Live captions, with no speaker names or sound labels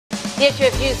The issue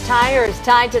of used tires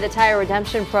tied to the tire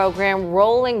redemption program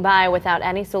rolling by without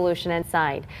any solution in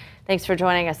sight. Thanks for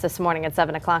joining us this morning at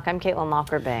 7 o'clock. I'm Caitlin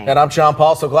Lockerbane. And I'm John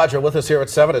Paul. So glad you're with us here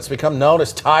at 7. It's become known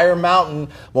as Tire Mountain.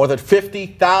 More than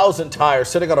 50,000 tires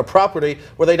sitting on a property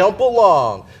where they don't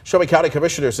belong. Shelby County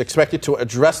commissioners expected to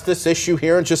address this issue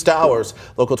here in just hours.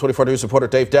 Local 24 News reporter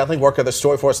Dave Detling working the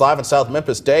story for us live in South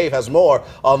Memphis. Dave has more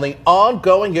on the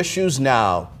ongoing issues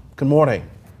now. Good morning.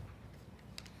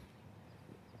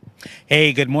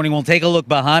 Hey, good morning. We'll take a look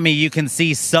behind me. You can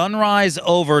see sunrise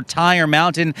over Tire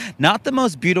Mountain. Not the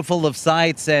most beautiful of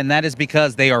sights, and that is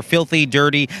because they are filthy,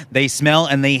 dirty, they smell,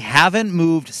 and they haven't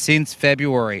moved since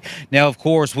February. Now, of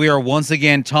course, we are once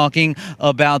again talking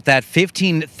about that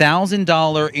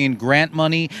 $15,000 in grant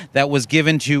money that was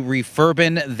given to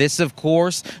Refurban. This, of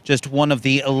course, just one of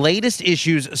the latest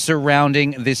issues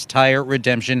surrounding this tire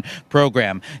redemption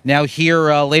program. Now,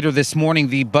 here later this morning,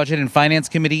 the Budget and Finance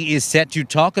Committee is set to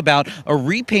talk about a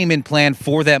repayment plan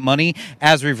for that money.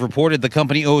 As we've reported, the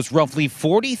company owes roughly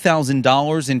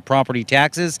 $40,000 in property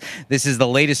taxes. This is the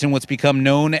latest in what's become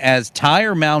known as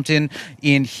Tire Mountain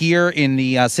in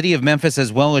the city of Memphis,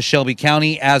 as well as Shelby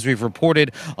County. As we've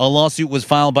reported, a lawsuit was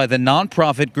filed by the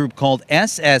nonprofit group called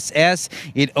SSS.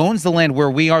 It owns the land where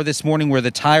we are this morning, where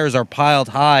the tires are piled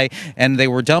high, and they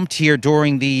were dumped here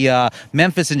during the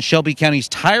Memphis and Shelby County's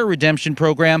tire redemption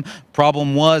program.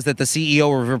 Problem was that the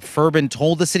CEO of Refurban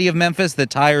told the city of Memphis the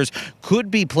tires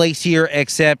could be placed here,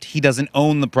 except he doesn't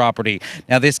own the property.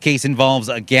 Now, this case involves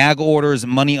gag orders,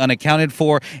 money unaccounted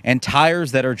for, and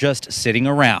tires that are just sitting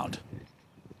around.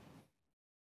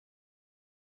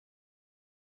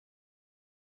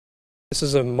 This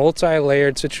is a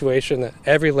multi-layered situation that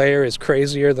every layer is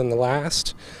crazier than the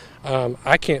last.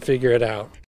 I can't figure it out.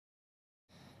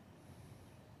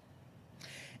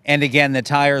 And again, the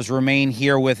tires remain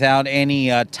here without any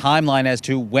timeline as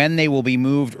to when they will be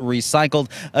moved, recycled.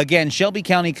 Again, Shelby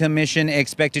County Commission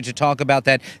expected to talk about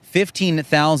that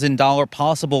 $15,000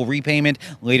 possible repayment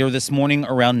later this morning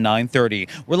around 9:30.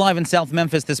 We're live in South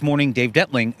Memphis this morning. Dave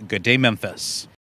Detling, Good Day Memphis.